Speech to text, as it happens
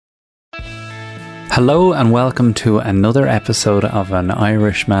Hello and welcome to another episode of An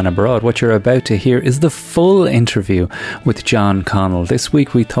Irishman Abroad. What you're about to hear is the full interview with John Connell. This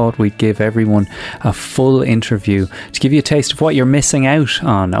week we thought we'd give everyone a full interview to give you a taste of what you're missing out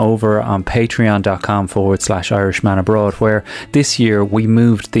on over on patreon.com/Irishman Abroad, where this year we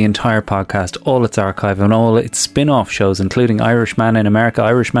moved the entire podcast, all its archive and all its spin-off shows, including Irishman in America,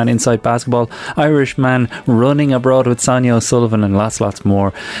 Irishman Inside Basketball, Irishman Running Abroad with Sonia O'Sullivan, and lots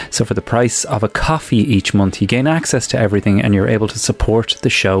more. So for the price of a coffee each month, you gain access to everything and you're able to support the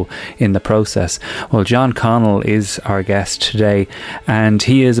show in the process. Well, John Connell is our guest today, and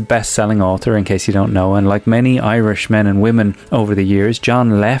he is a best-selling author, in case you don't know, and like many Irish men and women over the years,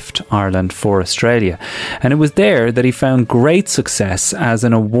 John left Ireland for Australia, and it was there that he found great success as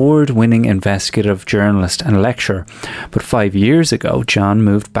an award-winning investigative journalist and lecturer. But 5 years ago, John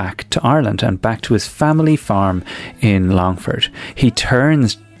moved back to Ireland and back to his family farm in Longford. He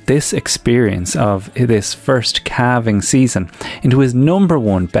turns this experience of this first calving season into his number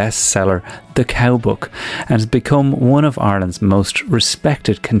one bestseller, The Cow Book, and has become one of Ireland's most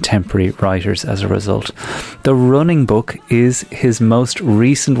respected contemporary writers as a result. The Running Book is his most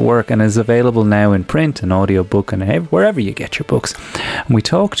recent work and is available now in print and audiobook and wherever you get your books. And we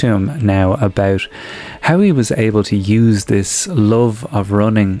talk to him now about how he was able to use this love of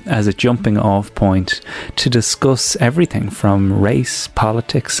running as a jumping off point to discuss everything from race,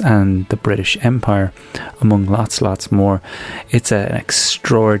 politics and the British Empire, among lots more. It's an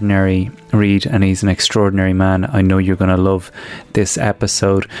extraordinary read, and he's an extraordinary man. I know you're going to love this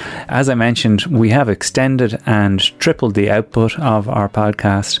episode. As I mentioned, we have extended and tripled the output of our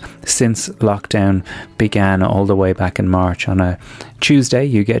podcast since lockdown began all the way back in March. On a Tuesday,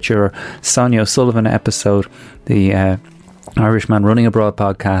 you get your Sonia O'Sullivan episode. The Irishman Running Abroad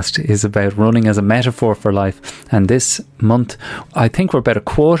podcast is about running as a metaphor for life, and this month I think we're about a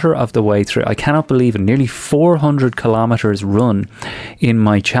quarter of the way through. I cannot believe it, nearly 400 kilometres run in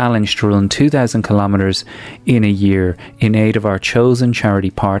my challenge to run 2,000 kilometres in a year in aid of our chosen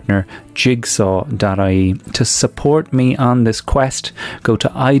charity partner Jigsaw.ie. To support me on this quest, go to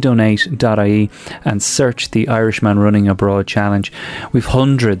idonate.ie and search the Irishman Running Abroad challenge. We've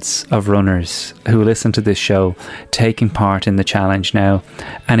hundreds of runners who listen to this show taking part in the challenge now,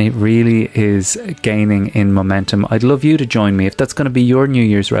 and it really is gaining in momentum. I'd love you to join me if that's going to be your New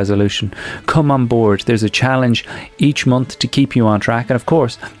Year's resolution. Come on board. There's a challenge each month to keep you on track, and of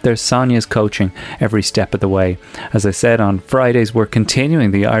course there's Sonia's coaching every step of the way. As I said, on Fridays we're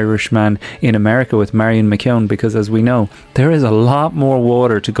continuing the Irishman in America with Marion McKeown, because as we know, there is a lot more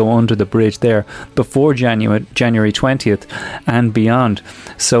water to go under the bridge there before January 20th and beyond.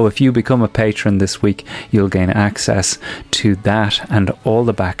 So if you become a patron this week, you'll gain access to that and all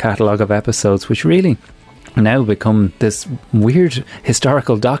the back catalogue of episodes, which really now become this weird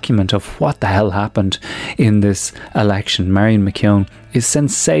historical document of what the hell happened in this election. Marion McKeown is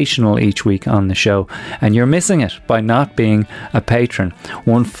sensational each week on the show, and you're missing it by not being a patron.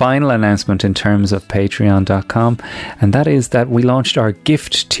 One final announcement in terms of patreon.com, and that is that we launched our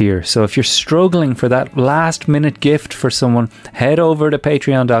gift tier. So if you're struggling for that last minute gift for someone, head over to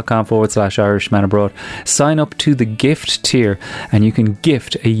patreon.com/Irishman Abroad, sign up to the gift tier, and you can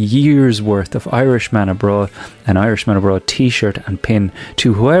gift a year's worth of Irishman Abroad, an Irishman Abroad t-shirt and pin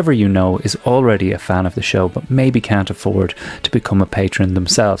to whoever you know is already a fan of the show but maybe can't afford to become a patron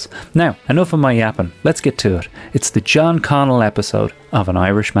themselves. Now, enough of my yapping. Let's get to it. It's the John Connell episode of An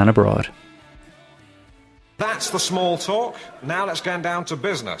Irishman Abroad. That's the small talk. Now let's get down to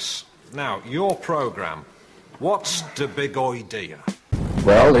business. Now, your programme. What's the big idea?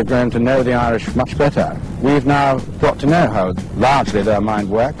 Well, they've learned to know the Irish much better. We've now got to know how largely their mind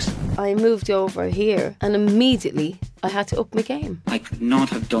works. I moved over here and immediately I had to up my game. I could not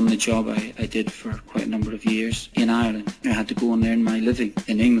have done the job I did for quite a number of years in Ireland. I had to go and earn my living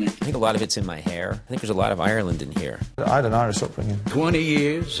in England. I think a lot of it's in my hair. I think there's a lot of Ireland in here. I had an Irish upbringing. 20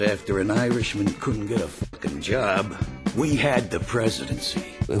 years after an Irishman couldn't get a fucking job, we had the presidency.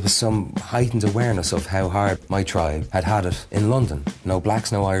 It was some heightened awareness of how hard my tribe had it in London. No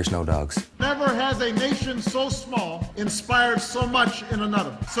blacks, no Irish, no dogs. Never has a nation so small inspired so much in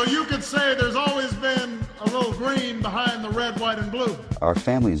another. So you could say there's always been a little green behind the red, white, and blue. Our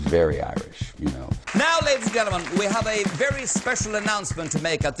family is very Irish, you know. Now, ladies and gentlemen, we have a very special announcement to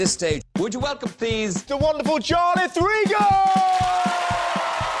make at this stage. Would you welcome, please, the wonderful Charlie Thrigo!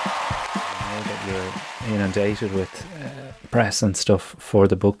 I know that you're inundated with press and stuff for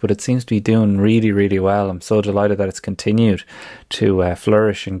the book, but it seems to be doing really well. I'm so delighted that it's continued to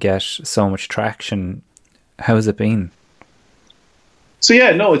flourish and get so much traction. How has it been? So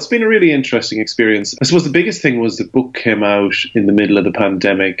yeah, no, it's been a really interesting experience. I suppose the biggest thing was the book came out in the middle of the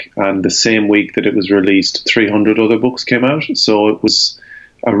pandemic, and the same week that it was released, 300 other books came out. So it was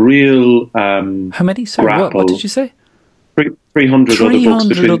a real How many? Sorry, what did you say? 300 other books.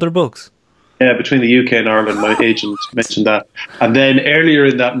 300 other books? Yeah, between the UK and Ireland. My agent mentioned that. And then earlier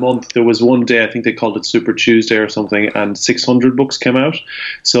in that month, there was one day, I think they called it Super Tuesday or something, and 600 books came out.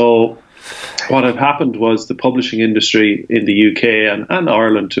 So what had happened was the publishing industry in the UK and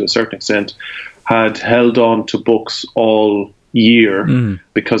Ireland to a certain extent had held on to books all year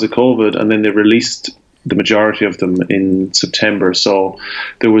because of COVID, and then they released the majority of them in September. So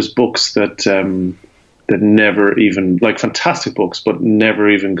there was books that that never even, like fantastic books, but never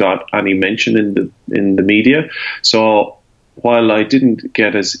even got any mention in the media. So while I didn't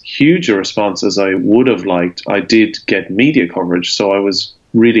get as huge a response as I would have liked, I did get media coverage. So I was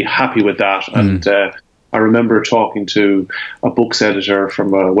really happy with that. And I remember talking to a books editor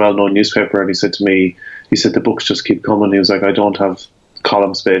from a well-known newspaper, and he said to me, he said, the books just keep coming. He was like, I don't have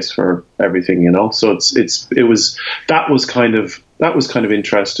column space for everything, you know. So that was kind of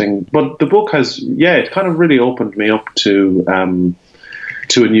interesting. But the book has, it kind of really opened me up to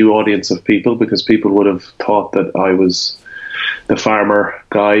a new audience of people, because people would have thought that I was the farmer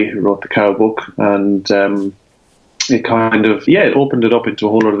guy who wrote the cow book, and it kind of it opened it up into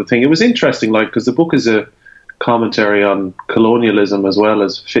a whole other thing. It was interesting, like, because the book is a commentary on colonialism as well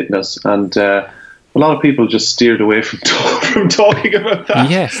as fitness, and a lot of people just steered away from talking about that.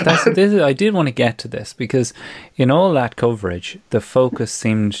 Yes, I did want to get to this, because in all that coverage, the focus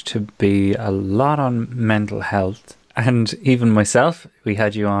seemed to be a lot on mental health. And even myself, we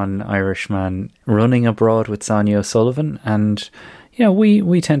had you on Irishman Running Abroad with Sonia O'Sullivan, and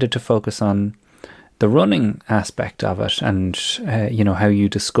we tended to focus on the running aspect of it, and how you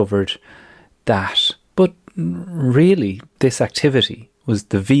discovered that. But really, this activity was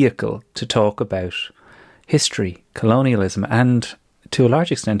the vehicle to talk about history, colonialism, and to a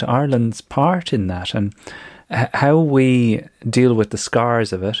large extent Ireland's part in that, and how we deal with the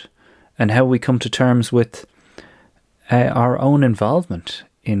scars of it, and how we come to terms with our own involvement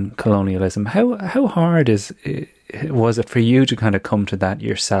in colonialism. How hard was it for you to kind of come to that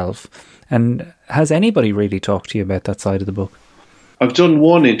yourself? And has anybody really talked to you about that side of the book? I've done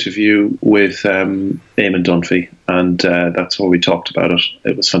one interview with Eamon Dunphy, and that's where we talked about it.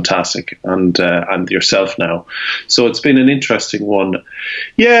 It was fantastic, and yourself now. So it's been an interesting one.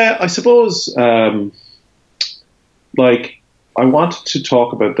 Yeah, I suppose, I wanted to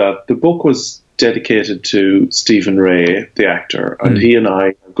talk about that. The book was dedicated to Stephen Ray, the actor, and he and I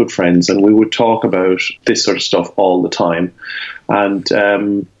are good friends, and we would talk about this sort of stuff all the time. And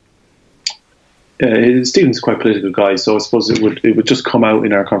Stephen's quite a political guy, so I suppose it would just come out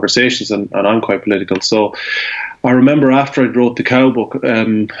in our conversations, and I'm quite political. So I remember after I wrote the cow book,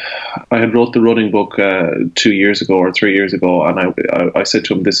 I had wrote the running book 2 years ago or 3 years ago, and I said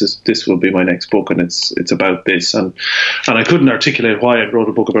to him, this will be my next book, and it's about this, and I couldn't articulate why I wrote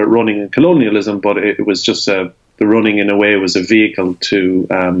a book about running and colonialism, but it was just the running in a way was a vehicle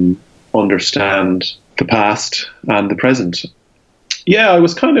to understand the past and the present. Yeah, I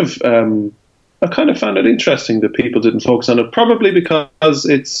was kind of I kind of found it interesting that people didn't focus on it, probably because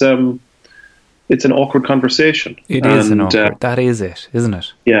it's an awkward conversation. It is an awkward. That is it, isn't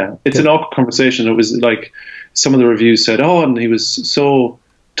it? Yeah, it's an awkward conversation. It was like some of the reviews said, "Oh, and he was so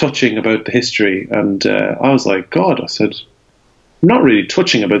touching about the history," and I was like, "God," I said, "I'm not really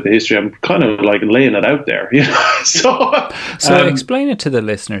touching about the history. I'm kind of like laying it out there, you know." So explain it to the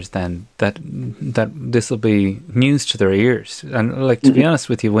listeners then, that this will be news to their ears. And like, to be honest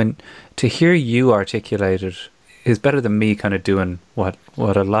with you, to hear you articulate it is better than me kind of doing what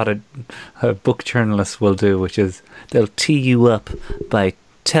a lot of book journalists will do, which is they'll tee you up by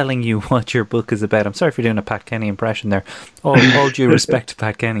telling you what your book is about. I'm sorry for doing a Pat Kenny impression there. All due respect to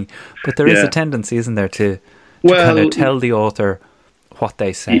Pat Kenny, but there is a tendency, isn't there, to kind of tell the author what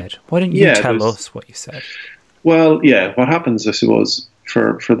they said. Why don't you tell us what you said? Well, yeah, what happens, I suppose,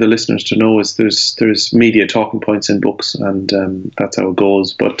 for the listeners to know is there's media talking points in books, and that's how it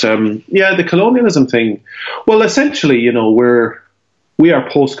goes. But the colonialism thing, well, essentially, you know, we are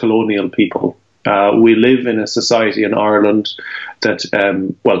post-colonial people. We live in a society in Ireland that,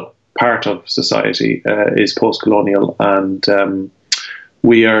 part of society is post-colonial, and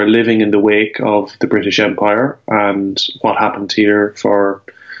we are living in the wake of the British Empire and what happened here for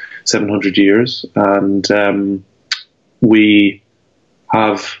 700 years. And we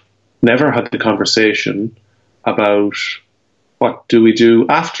have never had the conversation about what do we do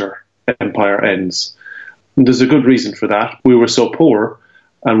after empire ends. And there's a good reason for that. We were so poor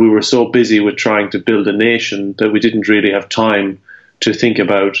and we were so busy with trying to build a nation that we didn't really have time to think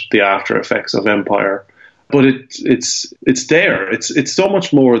about the after effects of empire. But it's there. It's so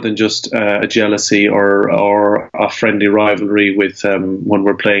much more than just a jealousy or a friendly rivalry with when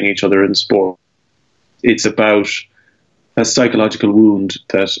we're playing each other in sport. It's about a psychological wound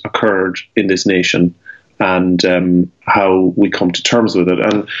that occurred in this nation and how we come to terms with it.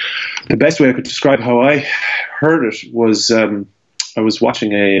 And the best way I could describe how I heard it was I was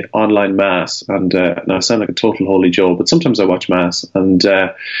watching a online mass, and now I sound like a total holy Joe, but sometimes I watch mass, and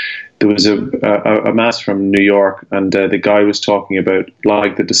there was a mass from New York, and the guy was talking about,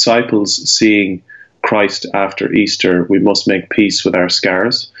 like, the disciples seeing Christ after Easter, we must make peace with our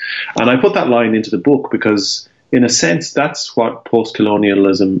scars. And I put that line into the book because, in a sense, that's what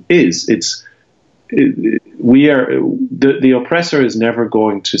post-colonialism is. The oppressor is never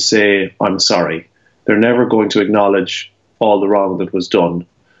going to say, I'm sorry. They're never going to acknowledge all the wrong that was done.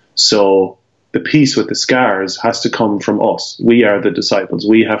 So the peace with the scars has to come from us. We are the disciples.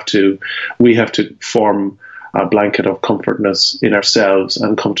 We have to form a blanket of comfortness in ourselves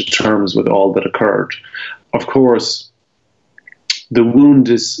and come to terms with all that occurred. Of course, the wound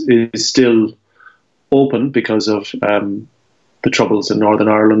is still open because of the troubles in Northern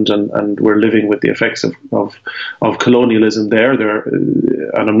Ireland, and we're living with the effects of colonialism there.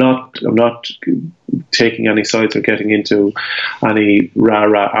 And I'm not taking any sides or getting into any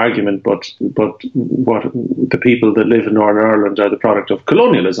rah-rah argument, but what the people that live in Northern Ireland are the product of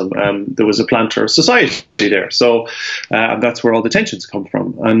colonialism. There was a planter society there, so and that's where all the tensions come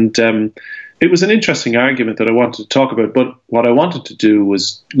from. And it was an interesting argument that I wanted to talk about, but what I wanted to do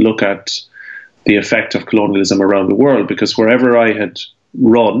was look at the effect of colonialism around the world, because wherever I had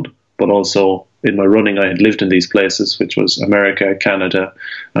run, but also in my running I had lived in these places, which was America, Canada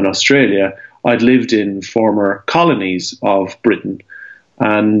and Australia, I'd lived in former colonies of Britain.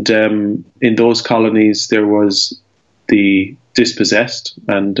 And in those colonies there was the dispossessed,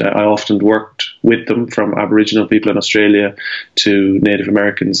 and I often worked with them, from Aboriginal people in Australia to Native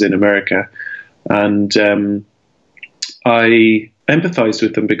Americans in America. And I empathised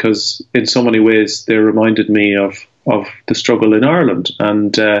with them because in so many ways they reminded me of the struggle in Ireland.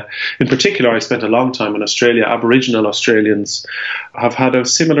 And in particular, I spent a long time in Australia. Aboriginal Australians have had a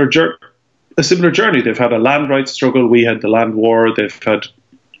similar journey. They've had a land rights struggle. We had the land war. They've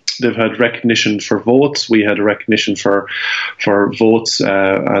had recognition for votes. We had a recognition for votes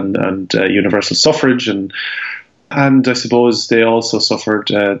and universal suffrage, and I suppose they also suffered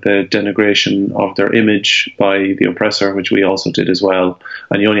the denigration of their image by the oppressor, which we also did as well.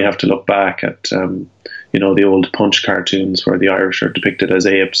 And you only have to look back at the old Punch cartoons where the Irish are depicted as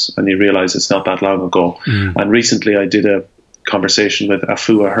apes, and you realise it's not that long ago. And recently I did a conversation with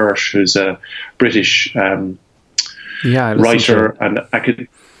Afua Hirsch, who's a British writer, and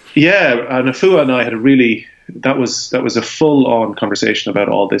and Afua and I had that was a full-on conversation about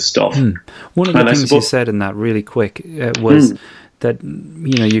all this stuff. One of the things you said in that really quick was that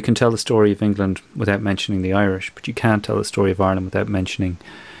you can tell the story of England without mentioning the Irish, but you can't tell the story of Ireland without mentioning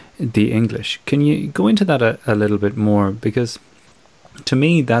the English. Can you go into that a little bit more? Because to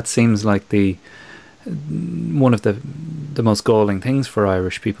me that seems like one of the most galling things for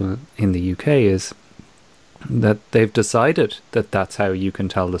Irish people in the UK is that they've decided that that's how you can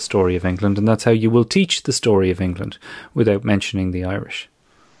tell the story of England, and that's how you will teach the story of England without mentioning the Irish.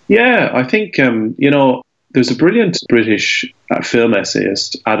 Yeah, I think, there's a brilliant British film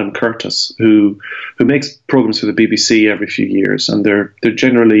essayist, Adam Curtis, who makes programmes for the BBC every few years, and they're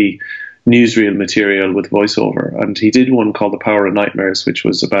generally newsreel material with voiceover. And he did one called The Power of Nightmares, which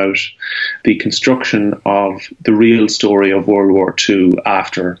was about the construction of the real story of World War II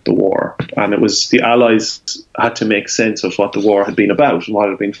after the war. And it was the Allies had to make sense of what the war had been about and what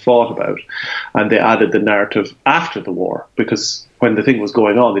had been fought about. And they added the narrative after the war, because when the thing was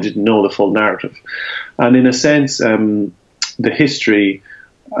going on, they didn't know the full narrative. And in a sense, the history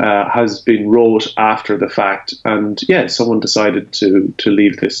has been wrote after the fact, and someone decided to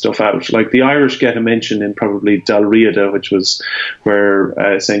leave this stuff out. Like the Irish get a mention in probably Dalriada, which was where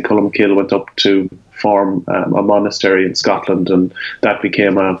St. Columcille went up to form a monastery in Scotland, and that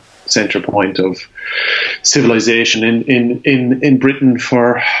became a centre point of civilization in Britain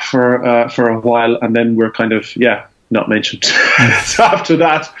for a while, and then we're kind of not mentioned after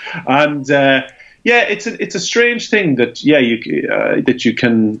that. And it's a strange thing that you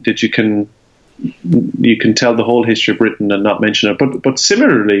can tell the whole history of Britain and not mention it. But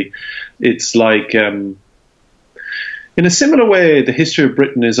similarly, it's like in a similar way, the history of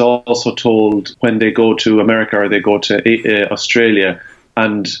Britain is also told when they go to America or they go to Australia,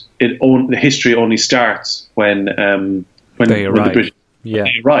 and the history only starts when they arrive.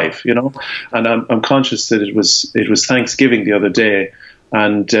 they arrive, you know. And I'm conscious that it was Thanksgiving the other day,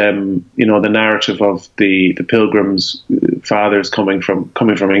 and you know, the narrative of the Pilgrims' fathers coming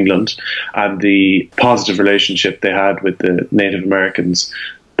from England, and the positive relationship they had with the Native Americans,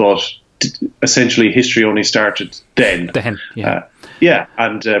 but essentially history only started then.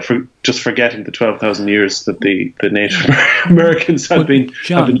 And just forgetting the 12,000 years that the Native Americans had been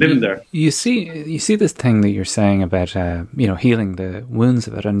living there. You see this thing that you're saying about you know, healing the wounds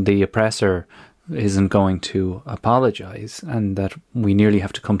of it, and the oppressor isn't going to apologise, and that we nearly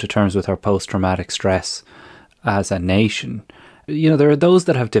have to come to terms with our post-traumatic stress as a nation. You know, there are those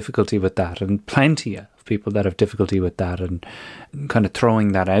that have difficulty with that, and plenty of people that have difficulty with that, and kind of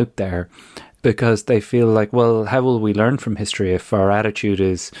throwing that out there, because they feel like, well, how will we learn from history if our attitude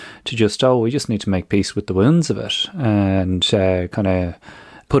is to just, we just need to make peace with the wounds of it, and kind of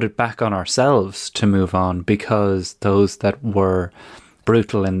put it back on ourselves to move on, because those that were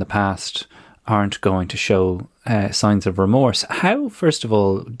brutal in the past aren't going to show signs of remorse. How, first of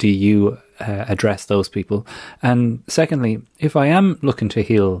all, do you address those people? And secondly, if I am looking to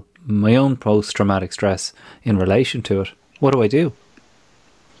heal my own post-traumatic stress in relation to it, what do I do?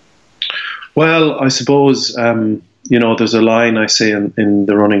 Well, I suppose, you know, there's a line I say in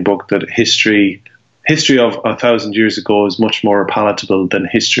the running book that history of 1,000 years ago is much more palatable than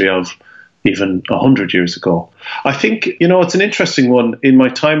history of even 100 years ago. I think, you know, it's an interesting one. In my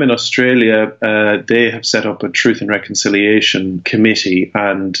time in Australia, they have set up a Truth and Reconciliation Committee,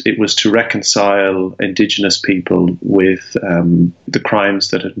 and it was to reconcile Indigenous people with the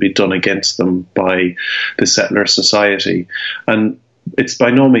crimes that had been done against them by the settler society. And it's by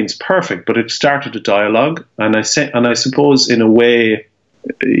no means perfect, but it started a dialogue. And I suppose, in a way,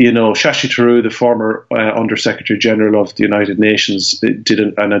 you know, Shashi Tharoor, the former Under-Secretary General of the United Nations, did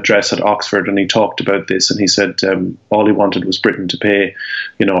an address at Oxford, and he talked about this, and he said all he wanted was Britain to pay,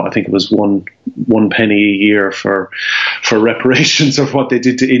 you know, I think it was one penny a year for reparations of what they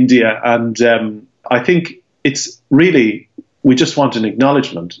did to India. And I think it's really, we just want an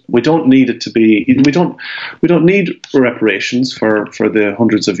acknowledgement. We don't need it to be. We don't need reparations for the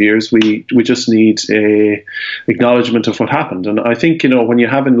hundreds of years. We just need a acknowledgement of what happened. And I think, you know, when you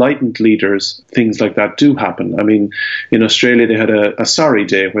have enlightened leaders, things like that do happen. I mean, in Australia they had a sorry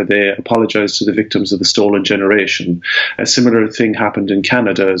day where they apologised to the victims of the stolen generation. A similar thing happened in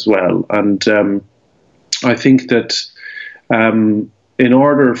Canada as well. And I think that in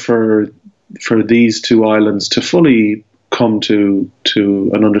order for these two islands to fully come to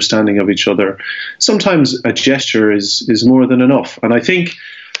an understanding of each other, sometimes a gesture is more than enough. And I think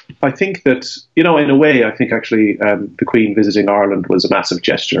that, you know, in a way, I think actually the Queen visiting Ireland was a massive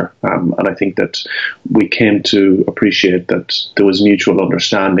gesture. And I think that we came to appreciate that there was mutual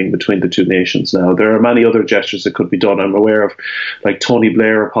understanding between the two nations now. There are many other gestures that could be done. I'm aware of, like, Tony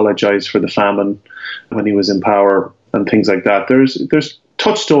Blair apologised for the famine when he was in power and things like that. There's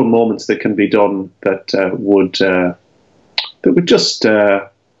touchstone moments that can be done that would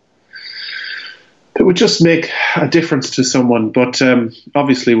just make a difference to someone. But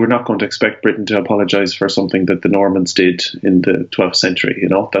obviously we're not going to expect Britain to apologise for something that the Normans did in the 12th century. You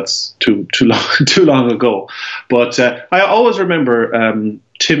know, that's too long ago. But I always remember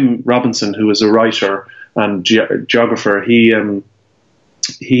Tim Robinson, who was a writer and geographer. He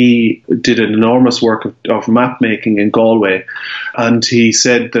did an enormous work of map making in Galway, and he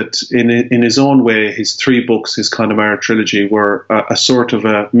said that in his own way, his three books, his Connemara trilogy, were a sort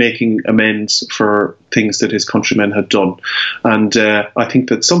of making amends for things that his countrymen had done. And I think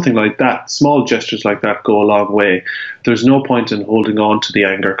that something like that, small gestures like that, go a long way. There's no point in holding on to the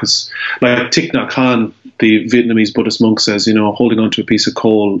anger, because, like Thich Nhat Hanh, the Vietnamese Buddhist monk, says, you know, holding on to a piece of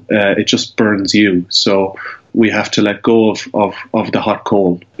coal, it just burns you. So we have to let go of the hot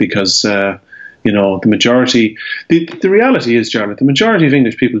coal, because, you know, the majority, the reality is, Jarlath, the majority of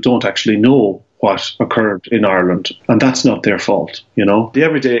English people don't actually know what occurred in Ireland, and that's not their fault, you know. The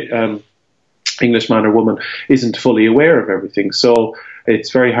everyday English man or woman isn't fully aware of everything, so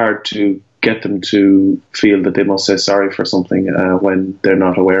it's very hard to get them to feel that they must say sorry for something when they're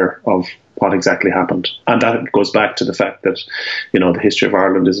not aware of what exactly happened. And that goes back to the fact that, you know, the history of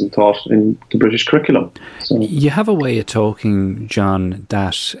Ireland isn't taught in the British curriculum. So you have a way of talking, John,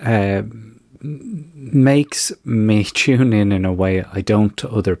 that makes me tune in a way I don't to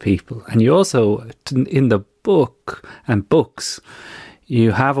other people. And you also, in the book and books,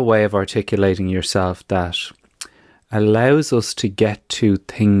 you have a way of articulating yourself that allows us to get to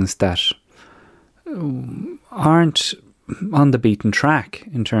things that aren't on the beaten track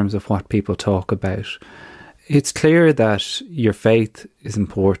in terms of what people talk about. It's clear that your faith is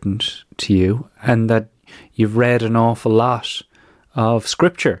important to you, and that you've read an awful lot of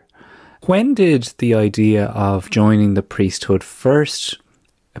Scripture. When did the idea of joining the priesthood first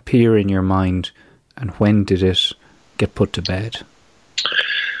appear in your mind, and when did it get put to bed?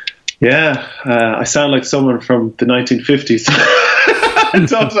 Yeah, I sound like someone from the 1950s,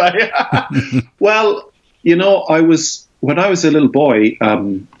 don't I? Well, you know, when I was a little boy,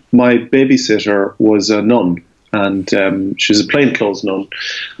 my babysitter was a nun, and she was a plainclothes nun,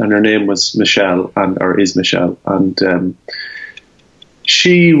 and her name was Michelle, or is Michelle, and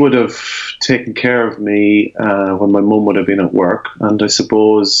she would have taken care of me when my mum would have been at work, and I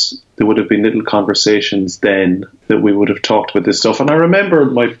suppose there would have been little conversations then that we would have talked about this stuff. And I remember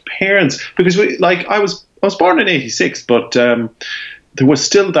my parents, because I was born in '86, but there was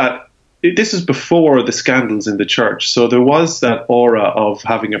still that. This is before the scandals in the church, so there was that aura of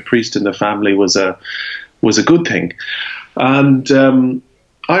having a priest in the family was a good thing. And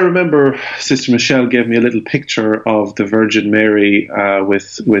I remember Sister Michelle gave me a little picture of the Virgin Mary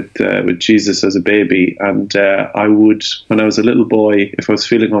with Jesus as a baby, and I would, when I was a little boy, if I was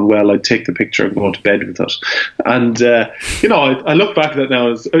feeling unwell, I'd take the picture and go to bed with it. And you know, I look back at that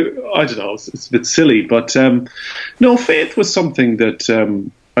now as I don't know, it's a bit silly, but no, faith was something that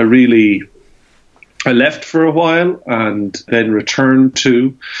I left for a while and then returned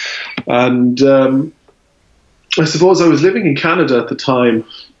to, and I suppose I was living in Canada at the time.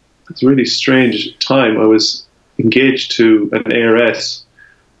 It's a really strange time. I was engaged to an heiress,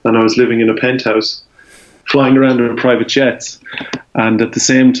 and I was living in a penthouse, flying around in private jets, and at the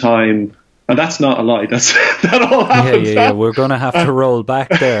same time, and that's not a lie, that all happened. Yeah, we're going to have to roll back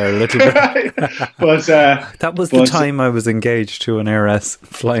there a little bit. But that was the time I was engaged to an heiress,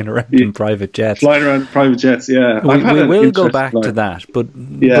 flying around in private jets. Flying around in private jets, yeah. We will go back to that, but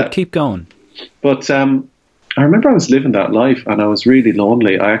keep going. But I remember I was living that life, and I was really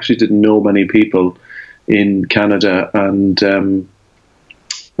lonely. I actually didn't know many people in Canada, and I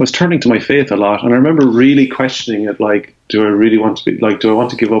was turning to my faith a lot. And I remember really questioning it, like, do I really want to be, like, do I want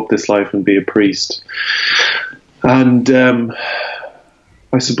to give up this life and be a priest? And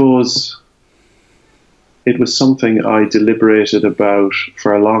I suppose it was something I deliberated about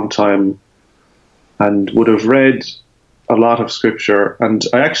for a long time, and would have read a lot of scripture. And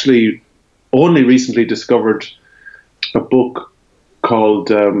I actually only recently discovered a book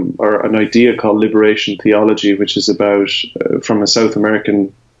called, or an idea called Liberation Theology, which is about, from a South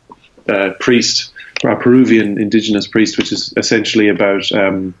American priest, a Peruvian indigenous priest, which is essentially about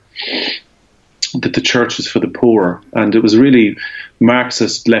that the church is for the poor. And it was really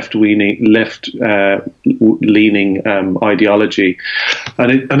Marxist left-leaning ideology.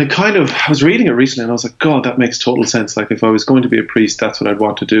 And it kind of, I was reading it recently, and I was like, God, that makes total sense. Like, if I was going to be a priest, that's what I'd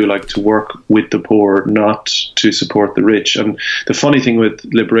want to do, like, to work with the poor, not to support the rich. And the funny thing with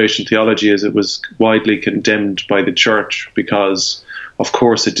liberation theology is it was widely condemned by the church because, of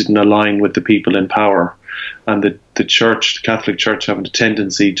course, it didn't align with the people in power. And the church, the Catholic Church, having a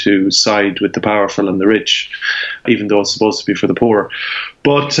tendency to side with the powerful and the rich, even though it's supposed to be for the poor.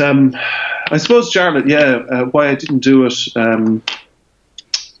 But I suppose, Jarlath, why I didn't do it,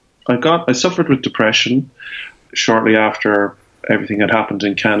 I suffered with depression shortly after everything had happened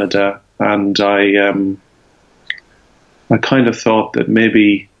in Canada, and I kind of thought that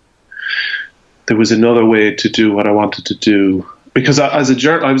maybe there was another way to do what I wanted to do. Because I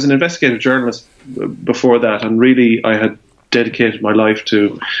was an investigative journalist before that, and really I had dedicated my life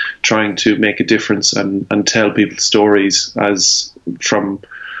to trying to make a difference and tell people stories, as from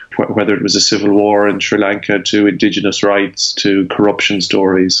whether it was a civil war in Sri Lanka to indigenous rights to corruption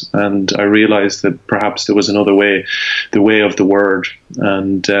stories. And I realized that perhaps there was another way, the way of the word,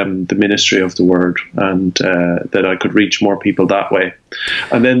 and the ministry of the word, and that I could reach more people that way.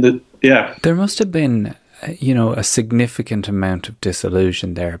 And then there must have been, you know, a significant amount of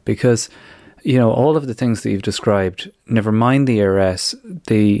disillusion there, because, you know, all of the things that you've described, never mind the heiress,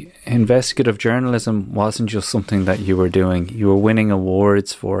 the investigative journalism wasn't just something that you were doing. You were winning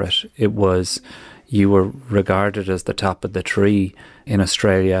awards for it. You were regarded as the top of the tree in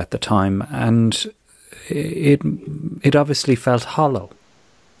Australia at the time, and it obviously felt hollow.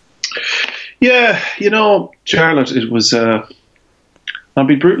 Yeah, you know, Jarlath, it was, I'll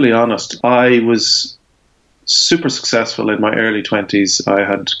be brutally honest, I was super successful in my early 20s. I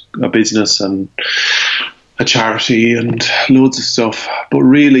had a business and a charity and loads of stuff. But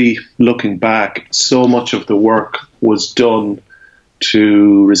really, looking back, so much of the work was done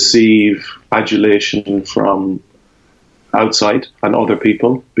to receive adulation from outside and other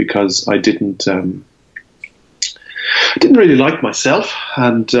people, because I didn't really like myself,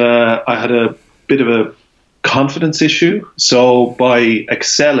 and I had a bit of a confidence issue. So by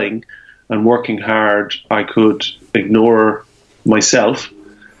excelling and working hard, I could ignore myself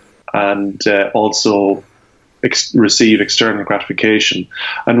and also receive external gratification.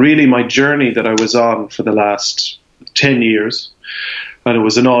 And really my journey that I was on for the last 10 years, and it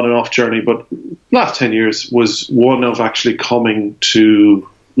was an on and off journey, but last 10 years was one of actually coming to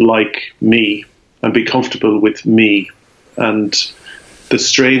like me and be comfortable with me. And the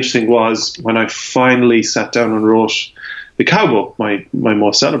strange thing was, when I finally sat down and wrote The Cow Book, my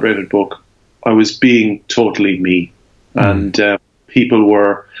most celebrated book, I was being totally me. And people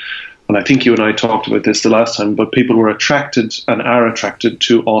were, and I think you and I talked about this the last time, but people were attracted and are attracted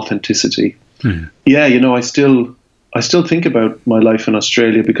to authenticity. Yeah, you know, I still think about my life in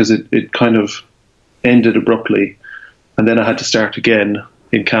Australia because it kind of ended abruptly, and then I had to start again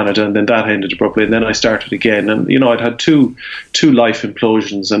in Canada, and then that ended abruptly, and then I started again. And, you know, I'd had two life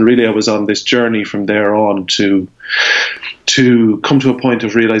implosions, and really I was on this journey from there on to come to a point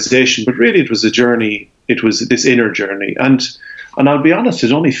of realization. But really it was a journey, it was this inner journey. And I'll be honest,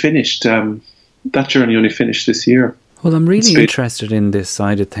 it only finished, that journey only finished this year. Well, I'm really interested in this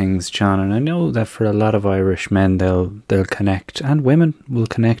side of things, John, and I know that for a lot of Irish men, they'll connect, and women will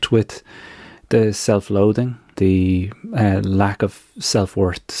connect with the self-loathing, the lack of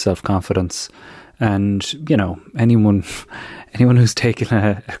self-worth, self-confidence, and, you know, anyone who's taken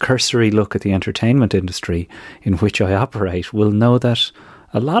a cursory look at the entertainment industry in which I operate will know that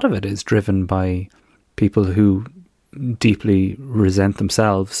a lot of it is driven by people who deeply resent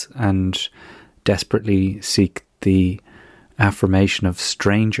themselves and desperately seek the affirmation of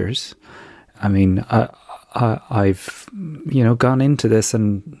strangers. I mean, I've, you know, gone into this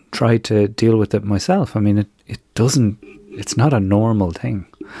and tried to deal with it myself. I mean, it's not a normal thing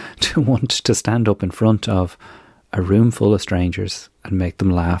to want to stand up in front of a room full of strangers and make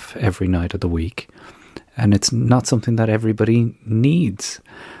them laugh every night of the week. And it's not something that everybody needs.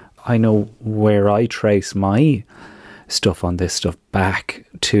 I know where I trace my stuff on this stuff back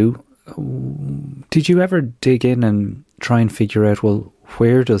to. Did you ever dig in and try and figure out, well,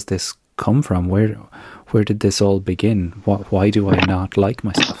 where does this come from? Where did this all begin? Why do I not like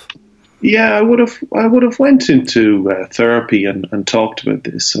myself? Yeah, I would have went into therapy and talked about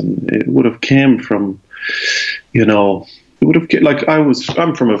this, and it would have came from, you know, it would have, like,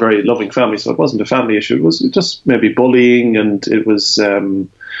 I'm from a very loving family, so it wasn't a family issue. It was just maybe bullying, and it was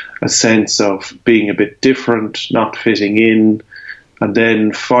a sense of being a bit different, not fitting in, and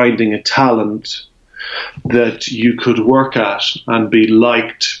then finding a talent that you could work at and be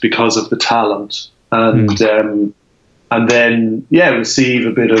liked because of the talent, and then receive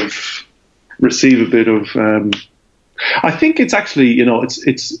a bit of. I think it's actually, you know,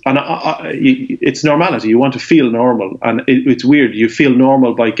 it's normality. You want to feel normal, and it's weird. You feel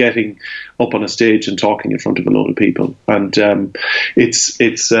normal by getting up on a stage and talking in front of a load of people, and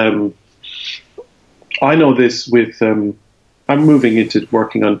I know this with. I'm moving into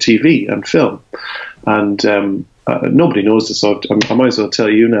working on TV and film, and nobody knows this, so I might as well tell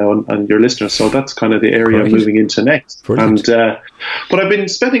you now and your listeners. So that's kind of the area I'm moving into next. Brilliant. And but I've been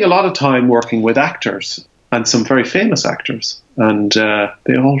spending a lot of time working with actors, and some very famous actors, and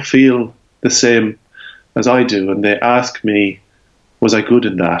they all feel the same as I do, and they ask me, was I good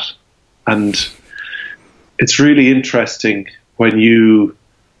in that? And it's really interesting when you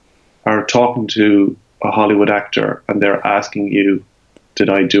are talking to a Hollywood actor and they're asking you, did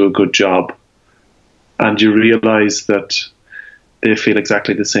I do a good job? And you realize that they feel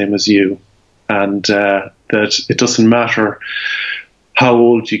exactly the same as you, and that it doesn't matter how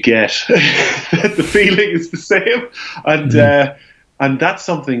old you get, the feeling is the same. And that's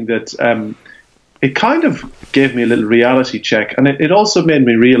something that it kind of gave me a little reality check, and it also made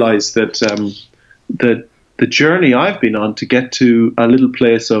me realize that that the journey I've been on to get to a little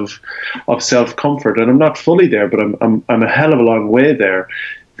place of self-comfort, and I'm not fully there, but I'm a hell of a long way there,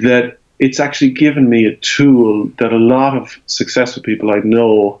 that it's actually given me a tool that a lot of successful people I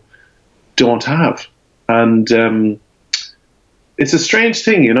know don't have. And it's a strange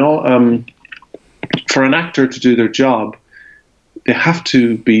thing, you know, for an actor to do their job, they have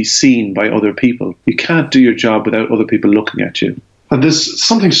to be seen by other people. You can't do your job without other people looking at you. And there's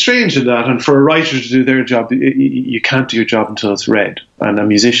something strange in that. And for a writer to do their job, you can't do your job until it's read. And a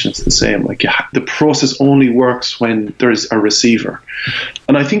musician, it's the same. Like, the process only works when there's a receiver.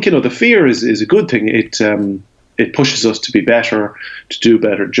 And I think, you know, the fear is a good thing. It pushes us to be better, to do a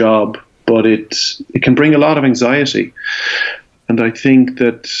better job, but it can bring a lot of anxiety. And I think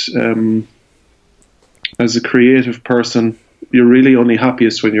that as a creative person, you're really only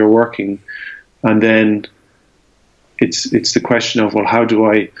happiest when you're working, and then it's the question of, well, how do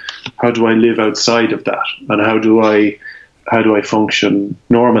I live outside of that, and how do I function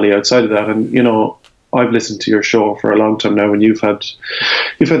normally outside of that? And, you know, I've listened to your show for a long time now, and you've had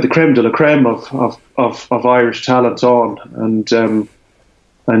the creme de la creme of Irish talent on,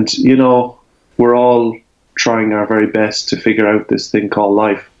 and you know, we're all trying our very best to figure out this thing called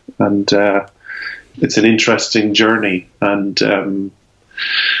life, and it's an interesting journey, and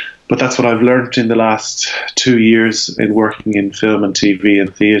but that's what I've learned in the last 2 years in working in film and TV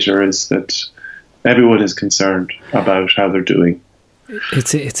and theatre, is that everyone is concerned about how they're doing.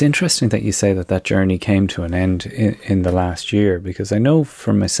 It's interesting that you say that journey came to an end in the last year, because I know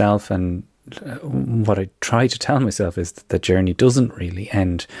for myself, and what I try to tell myself is that the journey doesn't really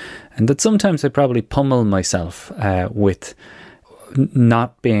end, and that sometimes I probably pummel myself with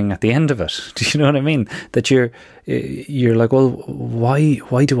not being at the end of it. Do you know what I mean? That you're like, well,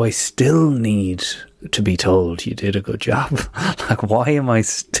 why do I still need to be told you did a good job? Like, why am I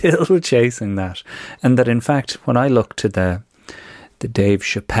still chasing that? And that in fact, when I look to the Dave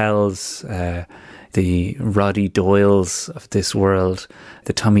Chappelle's, the Roddy Doyles of this world,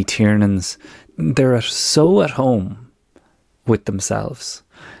 the Tommy Tiernans, they're so at home with themselves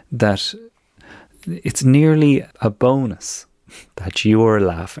that it's nearly a bonus that you're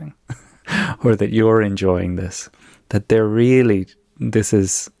laughing or that you're enjoying this, that this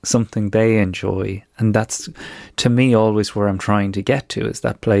is something they enjoy. And that's, to me, always where I'm trying to get to, is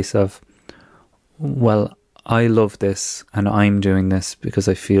that place of, well, I love this and I'm doing this because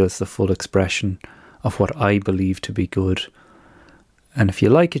I feel it's the full expression of what I believe to be good. And if you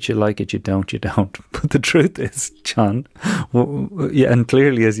like it, you like it. You don't, you don't. But the truth is, John, and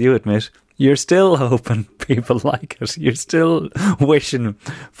clearly as you admit, you're still hoping people like it. You're still wishing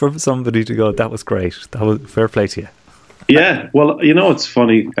for somebody to go, that was great. That was fair play to you. Yeah, well, you know, it's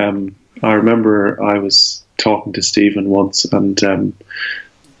funny. I remember I was talking to Stephen once, and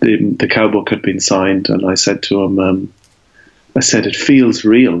the Cowbook had been signed, and I said to him, I said, it feels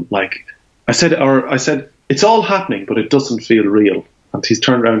real. Like, I said, it's all happening, but it doesn't feel real. And he's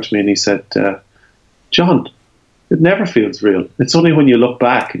turned around to me and he said, John, it never feels real. It's only when you look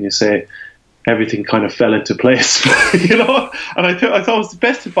back and you say, everything kind of fell into place, you know. And I thought it was the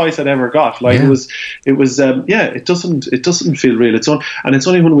best advice I'd ever got. Like, yeah. It doesn't feel real. It's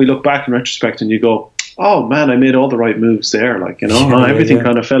only when we look back in retrospect and you go, oh man, I made all the right moves there. Like, you know, everything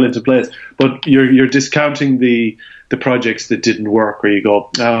kind of fell into place. But you're discounting the projects that didn't work, where you go,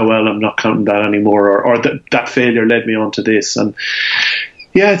 oh well, I'm not counting that anymore, or that failure led me on to this. And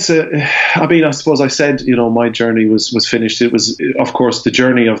yeah, I suppose I said, you know, my journey was finished. It was, of course, the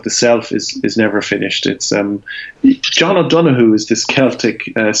journey of the self is never finished. It's John O'Donoghue is this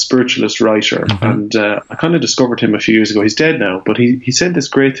Celtic spiritualist writer, and I kind of discovered him a few years ago. He's dead now, but he said this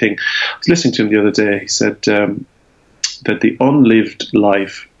great thing. I was listening to him the other day. He said that the unlived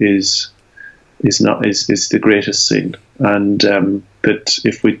life is the greatest sin, and that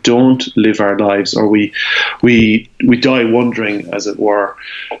if we don't live our lives, or we die wondering, as it were,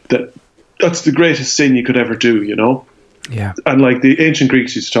 that's the greatest sin you could ever do, you know. Yeah. And like the ancient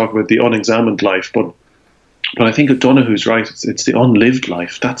Greeks used to talk about the unexamined life, but I think O'Donoghue's right. It's the unlived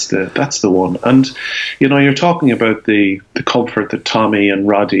life. That's the one. And you know, you're talking about the comfort that Tommy and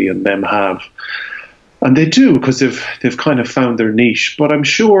Roddy and them have. And they do, because they've kind of found their niche. But I'm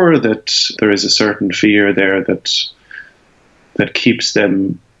sure that there is a certain fear there that keeps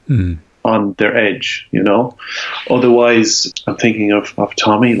them on their edge, you know. Otherwise, I'm thinking of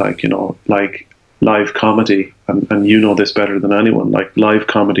Tommy, like, you know, like live comedy, and you know this better than anyone. Like, live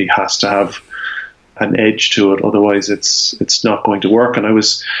comedy has to have an edge to it, otherwise it's not going to work. And I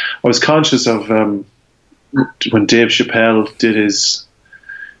was conscious of when Dave Chappelle did his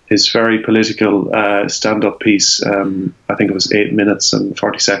very political stand-up piece. I think it was 8 minutes and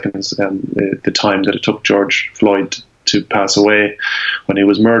 40 seconds, the time that it took George Floyd to pass away when he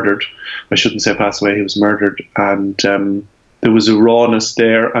was murdered. I shouldn't say pass away, he was murdered. And there was a rawness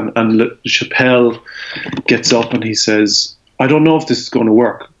there, and Chappelle gets up and he says, I don't know if this is going to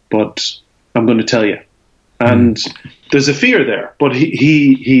work, but I'm going to tell you. And there's a fear there, but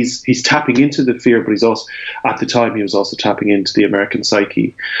he's tapping into the fear, but he's also, at the time, he was also tapping into the American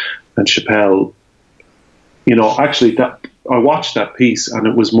psyche. And Chappelle, you know, actually, I watched that piece, and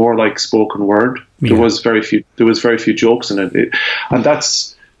it was more like spoken word. Yeah. There was very few jokes in it, and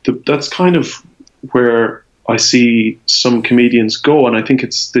that's kind of where I see some comedians go. And I think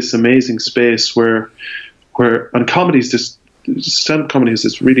it's this amazing space where and comedy is this. Stand-up comedy is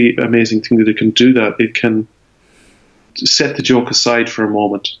this really amazing thing that it can do, that it can set the joke aside for a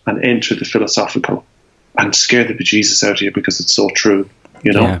moment and enter the philosophical and scare the bejesus out of you, because it's so true.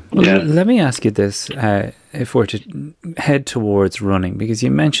 you know. Let me ask you this: if we're to head towards running, because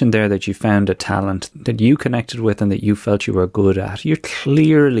you mentioned there that you found a talent that you connected with and that you felt you were good at. You're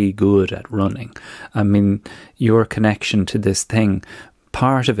clearly good at running. I mean, your connection to this thing,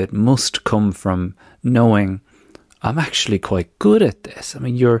 part of it must come from knowing I'm actually quite good at this. I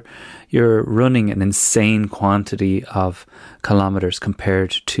mean, you're running an insane quantity of kilometers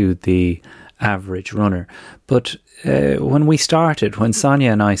compared to the average runner. But when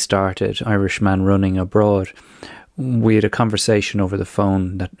Sonia and I started Irishman Running Abroad, we had a conversation over the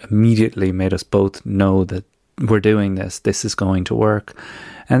phone that immediately made us both know that we're doing this is going to work.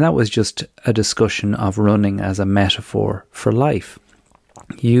 And that was just a discussion of running as a metaphor for life.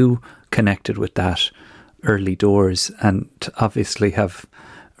 You connected with that early doors and obviously have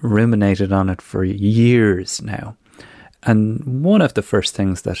ruminated on it for years now. And one of the first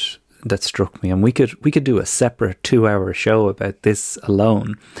things that struck me, and we could do a separate 2-hour show about this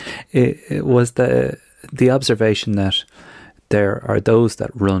alone, it was the observation that there are those that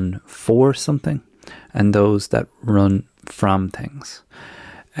run for something and those that run from things.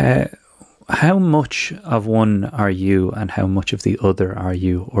 How much of one are you and how much of the other are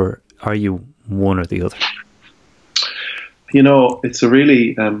you, or are you one or the other? You know, it's a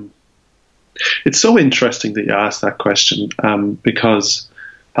really it's so interesting that you asked that question, because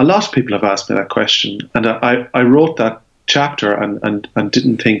a lot of people have asked me that question, and I wrote that chapter and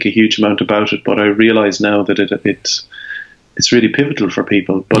didn't think a huge amount about it, but I realise now that it's really pivotal for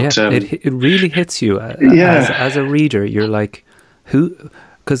people. But it really hits you as a reader. You're like, who?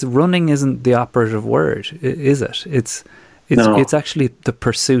 Because running isn't the operative word, is it? It's actually the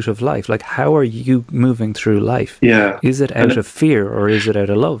pursuit of life. Like, how are you moving through life? Yeah. Is it out of fear or is it out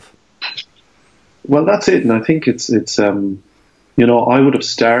of love? Well, that's it. And I think it's you know, I would have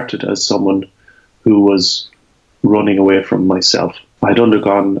started as someone who was running away from myself. I'd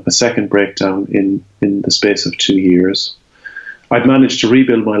undergone a second breakdown in the space of 2 years. I'd managed to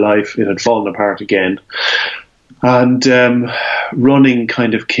rebuild my life. It had fallen apart again. And running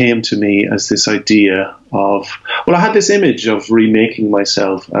kind of came to me as this idea of, well, I had this image of remaking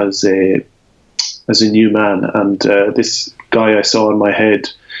myself as a new man. And this guy I saw in my head,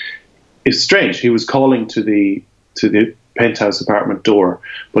 it's strange. He was calling to the penthouse apartment door,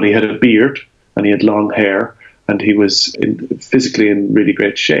 but he had a beard and he had long hair and he was physically in really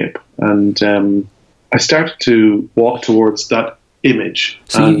great shape. And I started to walk towards that image.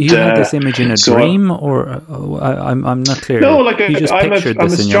 So you had this image in a dream, or I'm not clear. No, like you just pictured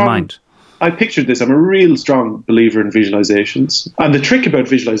this in your mind. I pictured this. I'm a real strong believer in visualizations, and the trick about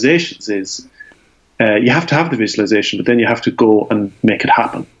visualizations is you have to have the visualization, but then you have to go and make it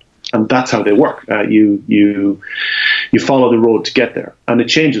happen, and that's how they work. You follow the road to get there, and it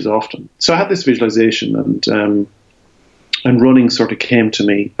changes often. So I had this visualization, and running sort of came to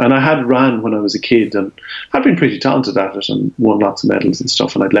me. And I had ran when I was a kid, and I'd been pretty talented at it and won lots of medals and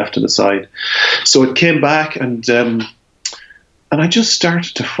stuff, and I'd left it aside. So it came back, and I just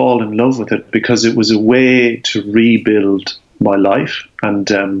started to fall in love with it because it was a way to rebuild my life.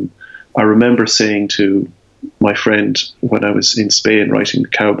 And I remember saying to my friend when I was in Spain writing the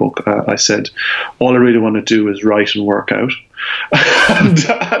cow book, I said, all I really want to do is write and work out. and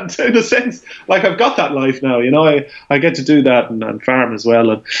in a sense, like, I've got that life now, you know, I get to do that and farm as well,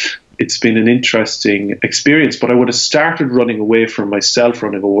 and it's been an interesting experience. But I would have started running away from myself,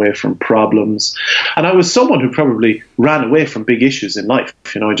 running away from problems, and I was someone who probably ran away from big issues in life.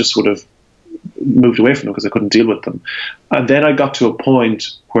 You know, I just would have moved away from them because I couldn't deal with them. And then I got to a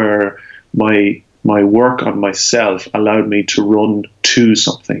point where my work on myself allowed me to run to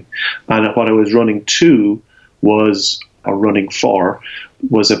something, and what I was running to was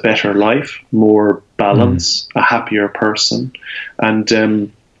a better life, more balance, a happier person. And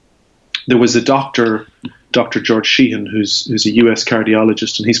there was a Dr. George Sheehan, who's a US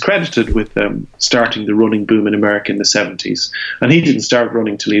cardiologist, and he's credited with starting the running boom in America in the 70s. And he didn't start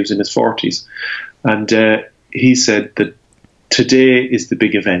running till he was in his 40s. And he said that today is the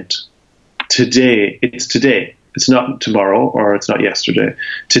big event. Today. It's not tomorrow, or it's not yesterday.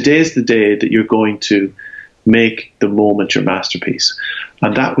 Today is the day that you're going to make the moment your masterpiece.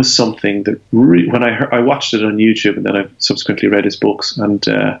 And that was something that when I watched it on YouTube, and then I subsequently read his books, and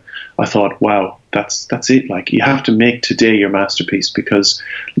I thought, wow, that's it. Like, you have to make today your masterpiece, because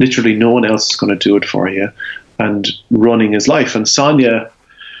literally no one else is going to do it for you. And running is life. And Sonia,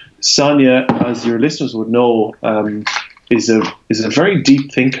 as your listeners would know, is a very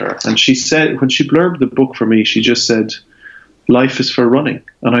deep thinker. And she said, when she blurbed the book for me, she just said, life is for running.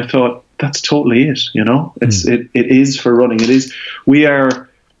 And I thought, that's totally it, you know. It is for running. It is. We are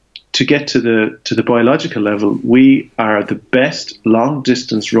to get to the biological level, we are the best long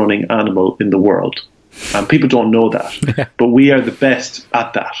distance running animal in the world. And people don't know that, but we are the best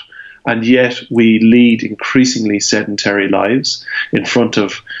at that. And yet we lead increasingly sedentary lives in front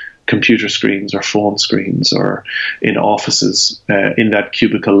of computer screens or phone screens or in offices in that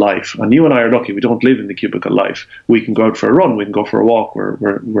cubicle life. And you and I are lucky; we don't live in the cubicle life. We can go out for a run, we can go for a walk.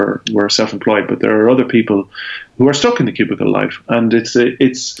 We're self-employed, but there are other people who are stuck in the cubicle life, and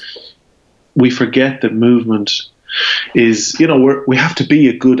we forget that movement is, we have to be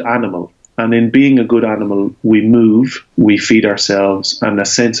a good animal. And in being a good animal, we move, we feed ourselves, and a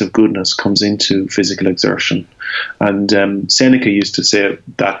sense of goodness comes into physical exertion. And Seneca used to say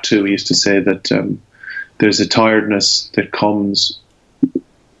that too. He used to say that there's a tiredness that comes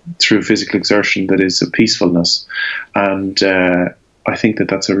through physical exertion that is a peacefulness. And I think that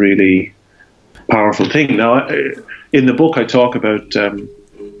that's a really powerful thing. Now, in the book I talk about,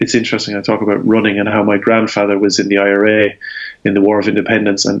 it's interesting, I talk about running and how my grandfather was in the IRA in the War of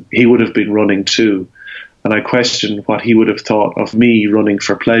Independence, and he would have been running too. And I question what he would have thought of me running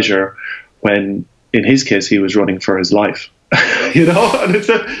for pleasure when, in his case, he was running for his life. And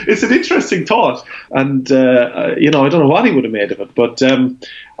it's an interesting thought. And, I don't know what he would have made of it. But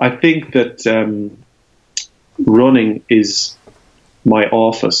I think that running is my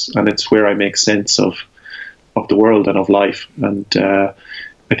office, and it's where I make sense of the world and of life. And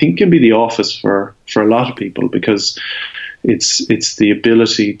I think it can be the office for a lot of people, because it's the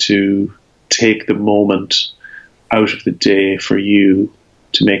ability to take the moment out of the day for you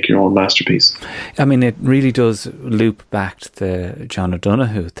to make your own masterpiece. I mean, it really does loop back to the John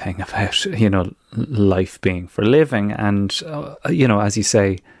O'Donoghue thing about, life being for living. And, as you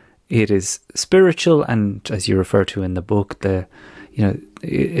say, it is spiritual. And as you refer to in the book,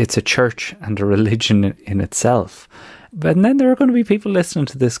 it's a church and a religion in itself. But then there are going to be people listening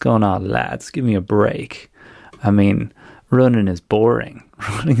to this going, "Oh, lads, give me a break. I mean, running is boring.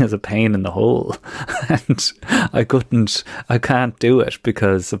 Running is a pain in the hole. And I can't do it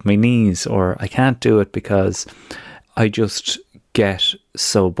because of my knees, or I can't do it because I just get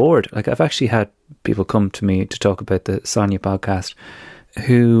so bored." Like, I've actually had people come to me to talk about the Sonia podcast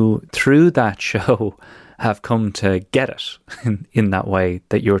who, through that show, have come to get it in that way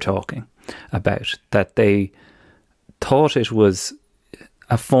that you're talking about, that they thought it was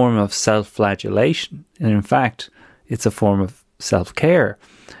a form of self-flagellation. And in fact, it's a form of self-care,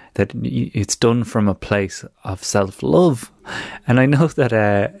 that it's done from a place of self-love. And I know that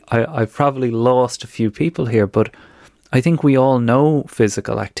I've probably lost a few people here, but I think we all know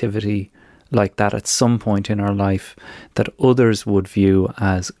physical activity like that at some point in our life that others would view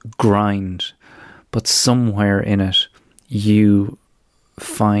as grind. But somewhere in it, you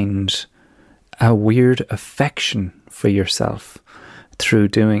find a weird affection for yourself through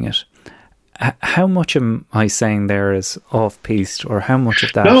doing it. How much am I saying there is off-piste, or how much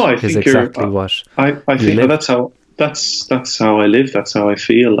of that is exactly what I think live? That's how I live. That's how I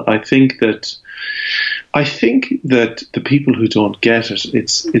feel. I think that the people who don't get it,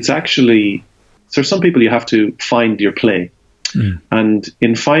 it's actually, for some people you have to find your play, and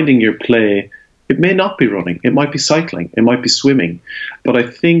in finding your play, it may not be running, it might be cycling, it might be swimming, but I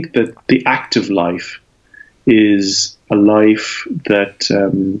think that the active life is a life that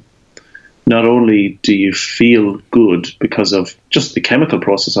not only do you feel good because of just the chemical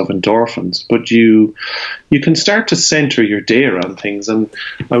process of endorphins, but you can start to center your day around things. And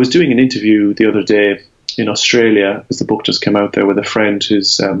I was doing an interview the other day in Australia, as the book just came out there, with a friend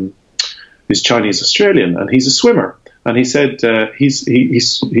who's Chinese Australian, and he's a swimmer. And he said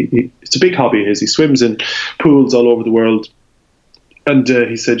it's a big hobby of his. He swims in pools all over the world. And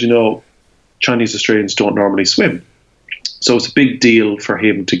he said, Chinese Australians don't normally swim. So it's a big deal for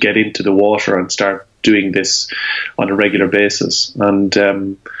him to get into the water and start doing this on a regular basis.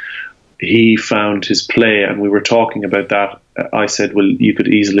 And he found his play, and we were talking about that. I said, well, you could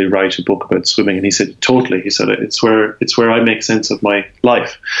easily write a book about swimming. And he said, totally. He said, it's where I make sense of my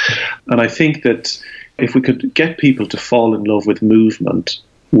life. And I think that if we could get people to fall in love with movement,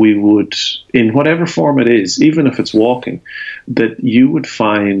 we would, in whatever form it is, even if it's walking, that you would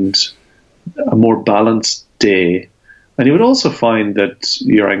find a more balanced day. And you would also find that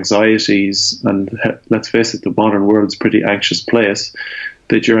your anxieties, and let's face it, the modern world's a pretty anxious place,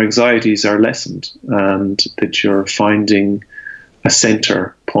 that your anxieties are lessened, and that you're finding a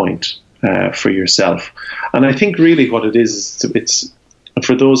center point for yourself. And I think really what it is, it's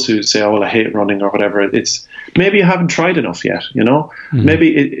for those who say, "Oh, well, I hate running," or whatever, it's maybe you haven't tried enough yet,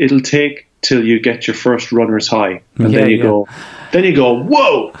 Maybe it'll take till you get your first runner's high, and then you go,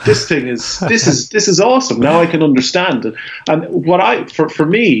 "Whoa, this is awesome. Now I can understand it." And what for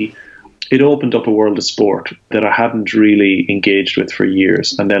me, it opened up a world of sport that I hadn't really engaged with for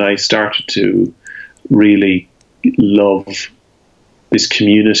years. And then I started to really love this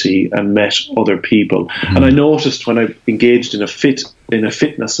community and met other people. And I noticed when I engaged in a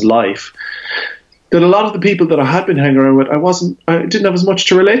fitness life that a lot of the people that I had been hanging around with, I didn't have as much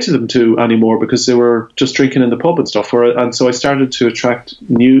to relate to them to anymore, because they were just drinking in the pub and stuff. And so I started to attract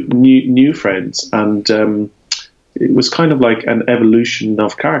new friends, and it was kind of like an evolution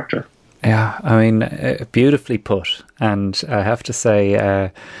of character. Yeah, I mean, beautifully put. And I have to say,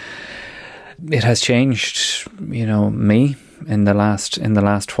 it has changed, me in the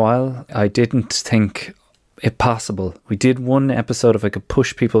last while. I didn't think it possible. We did one episode, if I could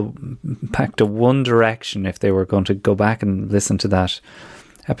push people back to one direction, if they were going to go back and listen to that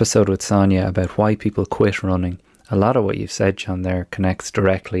episode with Sonia about why people quit running. A lot of what you've said, John, there connects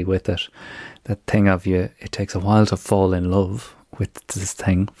directly with it. That thing of it takes a while to fall in love with this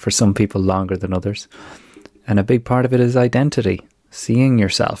thing, for some people longer than others. And a big part of it is identity, seeing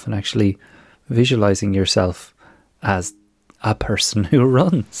yourself and actually visualizing yourself as a person who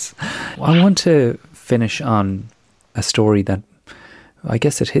runs. I want to finish on a story that I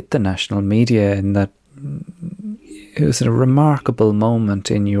guess it hit the national media, in that it was a remarkable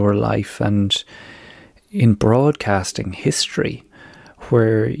moment in your life and in broadcasting history,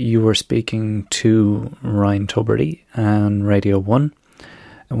 where you were speaking to Ryan Tubridy on Radio 1,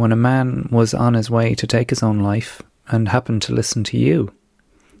 and when a man was on his way to take his own life and happened to listen to you.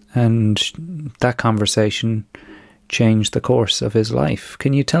 And that conversation changed the course of his life.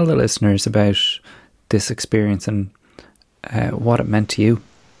 Can you tell the listeners about this experience and what it meant to you?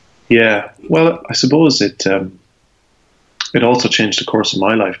 Yeah, well, I suppose it also changed the course of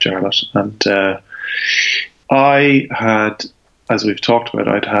my life, Jarlath. And I had, as we've talked about,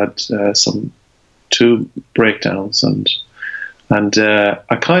 I'd had two breakdowns, and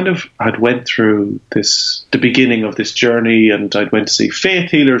I kind of had went through the beginning of this journey, and I'd went to see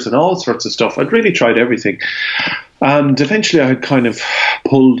faith healers and all sorts of stuff. I'd really tried everything, and eventually I had kind of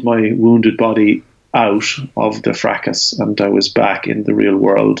pulled my wounded body out of the fracas, and I was back in the real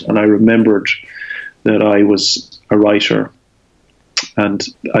world. And I remembered that I was a writer and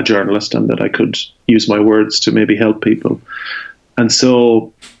a journalist, and that I could use my words to maybe help people. And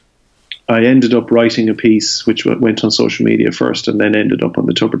so I ended up writing a piece which went on social media first, and then ended up on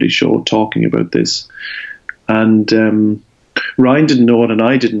the Tubridy show talking about this. And Ryan didn't know it and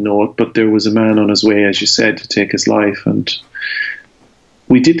I didn't know it, but there was a man on his way, as you said, to take his life. And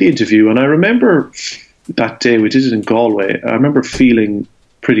we did the interview, and I remember that day, we did it in Galway, I remember feeling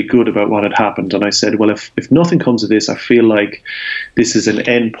pretty good about what had happened. And I said, well, if nothing comes of this, I feel like this is an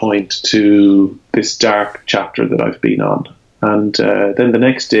end point to this dark chapter that I've been on. And then the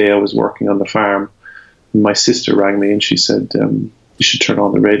next day I was working on the farm, and my sister rang me and she said, you should turn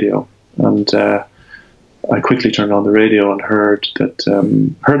on the radio. And I quickly turned on the radio and heard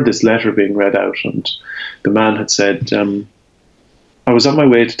this letter being read out. And the man had said, I was on my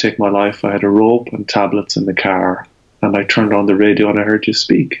way to take my life. I had a rope and tablets in the car, and I turned on the radio and I heard you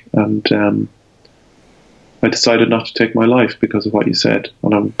speak. And I decided not to take my life because of what you said,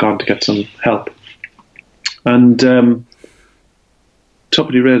 and I'm gone to get some help. And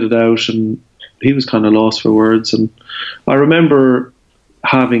Tubridy read it out, and he was kind of lost for words. And I remember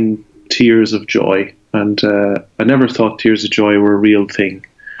having tears of joy, and I never thought tears of joy were a real thing,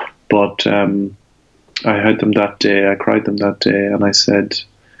 but I had them that day. I cried them that day, and I said,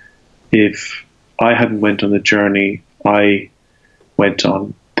 if I hadn't went on the journey I went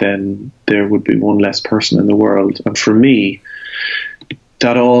on, then there would be one less person in the world. And for me,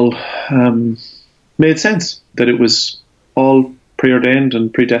 that all made sense, that it was all preordained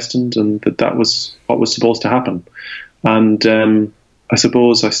and predestined, and that was what was supposed to happen. And I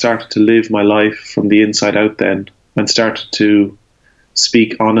suppose I started to live my life from the inside out then, and started to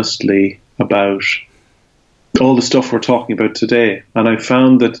speak honestly about all the stuff we're talking about today. And I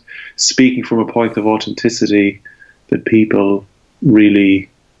found that speaking from a point of authenticity, that people really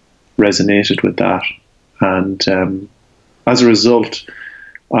resonated with that. And as a result,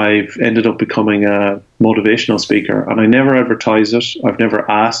 I've ended up becoming a motivational speaker, and I never advertise it. I've never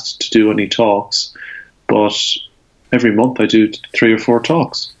asked to do any talks, but every month I do 3 or 4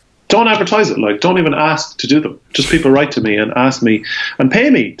 talks. Don't advertise it, don't even ask to do them. Just people write to me and ask me and pay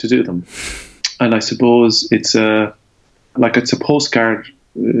me to do them. And I suppose it's a postcard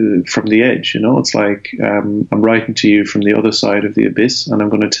from the edge, It's like I'm writing to you from the other side of the abyss, and I'm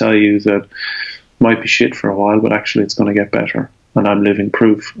going to tell you that it might be shit for a while, but actually it's going to get better. And I'm living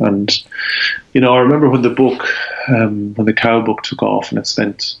proof. And, I remember when the book, when the Cow book took off and it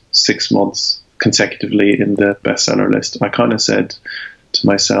spent 6 months consecutively in the bestseller list, I kind of said to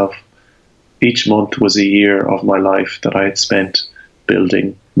myself, each month was a year of my life that I had spent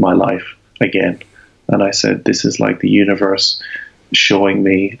building my life again. And I said, this is like the universe showing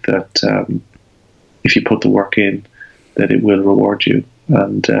me that if you put the work in, that it will reward you.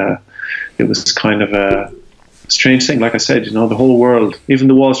 And it was kind of a strange thing. Like I said, you know, the whole world, even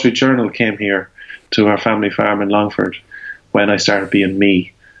the Wall Street Journal came here to our family farm in Longford when I started being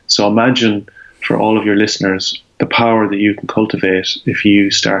me. So imagine, for all of your listeners, the power that you can cultivate if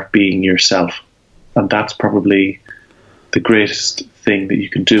you start being yourself. And that's probably the greatest thing that you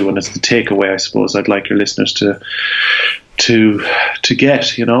can do. And it's the takeaway, I suppose, I'd like your listeners to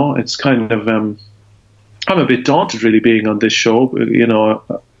get, you know. It's kind of, I'm a bit daunted really being on this show. You know,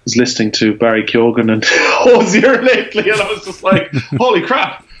 I was listening to Barry Keoghan and Hozier lately, and I was just like, holy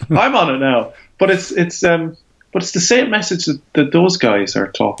crap, I'm on it now. But it's the same message that those guys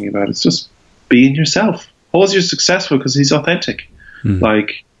are talking about. It's just being yourself. Hozier's successful because he's authentic.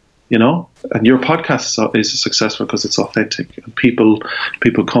 Like, you know, and your podcast is successful because it's authentic. And people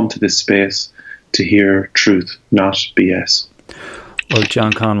come to this space to hear truth, not BS. Well,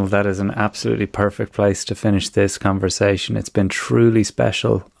 John Connell, that is an absolutely perfect place to finish this conversation. It's been truly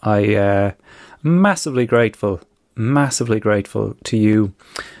special. I massively grateful to you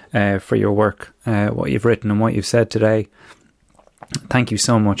for your work, what you've written and what you've said today. Thank you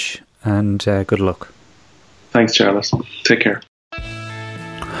so much, and good luck. Thanks, Charles. Take care.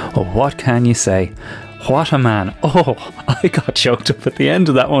 Oh, what can you say? What a man. Oh, I got choked up at the end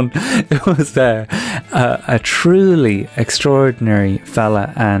of that one. It was a truly extraordinary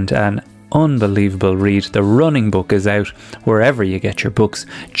fella and an unbelievable read. The Running Book is out wherever you get your books.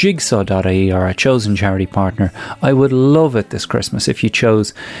 Jigsaw.ie are a chosen charity partner. I would love it this Christmas if you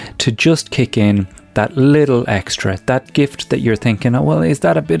chose to just kick in that little extra, that gift that you're thinking, oh, well, is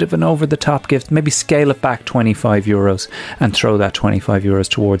that a bit of an over-the-top gift? Maybe scale it back €25 and throw that €25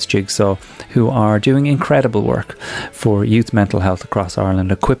 towards Jigsaw, who are doing incredible work for youth mental health across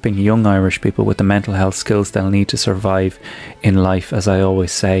Ireland, equipping young Irish people with the mental health skills they'll need to survive in life. As I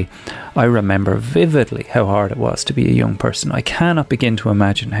always say, I remember vividly how hard it was to be a young person. I cannot begin to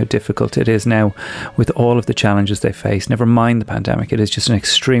imagine how difficult it is now with all of the challenges they face. Never mind the pandemic, it is just an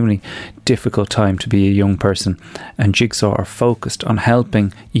extremely difficult time to be a young person, and Jigsaw are focused on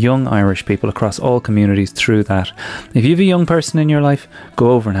helping young Irish people across all communities through that. If you have a young person in your life,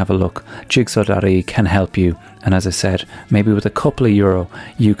 go over and have a look. Jigsaw.ie can help you, and as I said, maybe with a couple of euro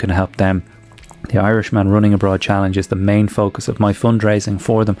you can help them. The Irishman Running Abroad Challenge is the main focus of my fundraising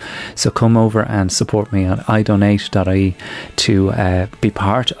for them, so come over and support me on idonate.ie to be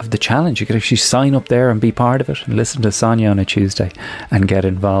part of the challenge. You can actually sign up there and be part of it and listen to Sonia on a Tuesday and get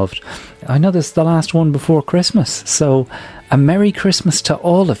involved. I know this is the last one before Christmas, so a Merry Christmas to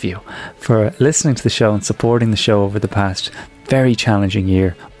all of you for listening to the show and supporting the show over the past very challenging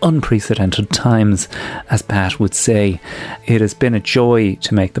year, unprecedented times, as Pat would say. It has been a joy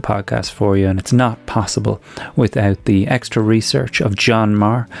to make the podcast for you, and it's not possible without the extra research of John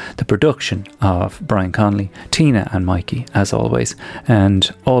Marr, the production of Brian Connolly, Tina and Mikey, as always,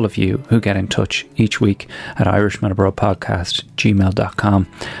 and all of you who get in touch each week at irishmanabroadpodcast@gmail.com.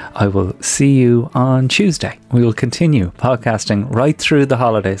 I will see you on Tuesday. We will continue podcasting right through the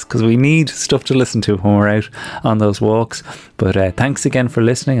holidays because we need stuff to listen to when we're out on those walks. But thanks again for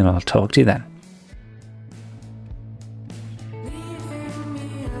listening, and I'll talk to you then.